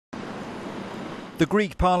The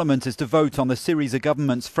Greek Parliament is to vote on the Syriza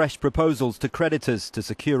government's fresh proposals to creditors to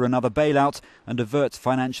secure another bailout and avert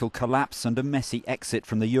financial collapse and a messy exit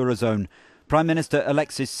from the eurozone. Prime Minister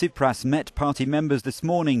Alexis Tsipras met party members this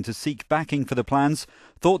morning to seek backing for the plans,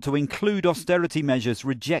 thought to include austerity measures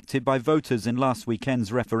rejected by voters in last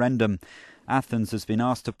weekend's referendum. Athens has been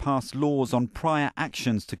asked to pass laws on prior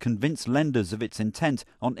actions to convince lenders of its intent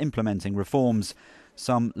on implementing reforms.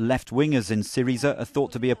 Some left-wingers in Syriza are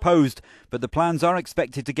thought to be opposed, but the plans are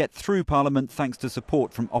expected to get through Parliament thanks to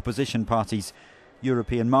support from opposition parties.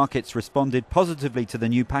 European markets responded positively to the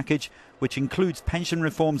new package, which includes pension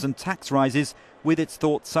reforms and tax rises, with its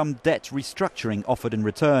thought some debt restructuring offered in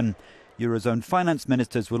return. Eurozone finance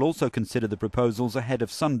ministers will also consider the proposals ahead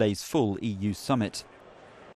of Sunday's full EU summit.